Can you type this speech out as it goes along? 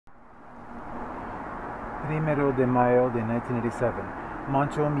Primero de Mayo de 1987.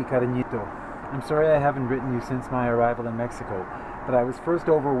 Moncho mi cariñito. I'm sorry I haven't written you since my arrival in Mexico, but I was first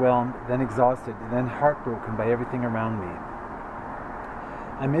overwhelmed, then exhausted, and then heartbroken by everything around me.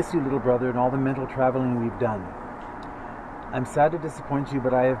 I miss you, little brother, and all the mental traveling we've done. I'm sad to disappoint you,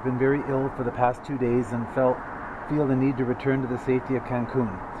 but I have been very ill for the past 2 days and feel the need to return to the safety of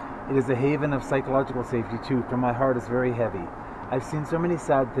Cancun. It is a haven of psychological safety too, for my heart is very heavy. I've seen so many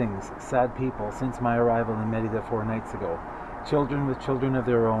sad things, sad people, since my arrival in Merida 4 nights ago. Children with children of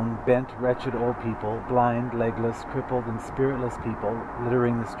their own, bent, wretched old people, blind, legless, crippled, and spiritless people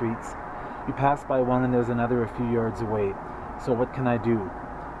littering the streets. You pass by one and there's another a few yards away. So what can I do?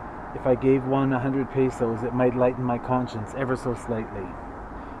 If I gave one 100 pesos, it might lighten my conscience ever so slightly.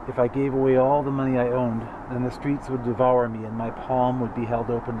 If I gave away all the money I owned, then the streets would devour me and my palm would be held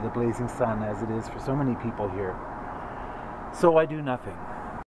open to the blazing sun, as it is for so many people here. So I do nothing.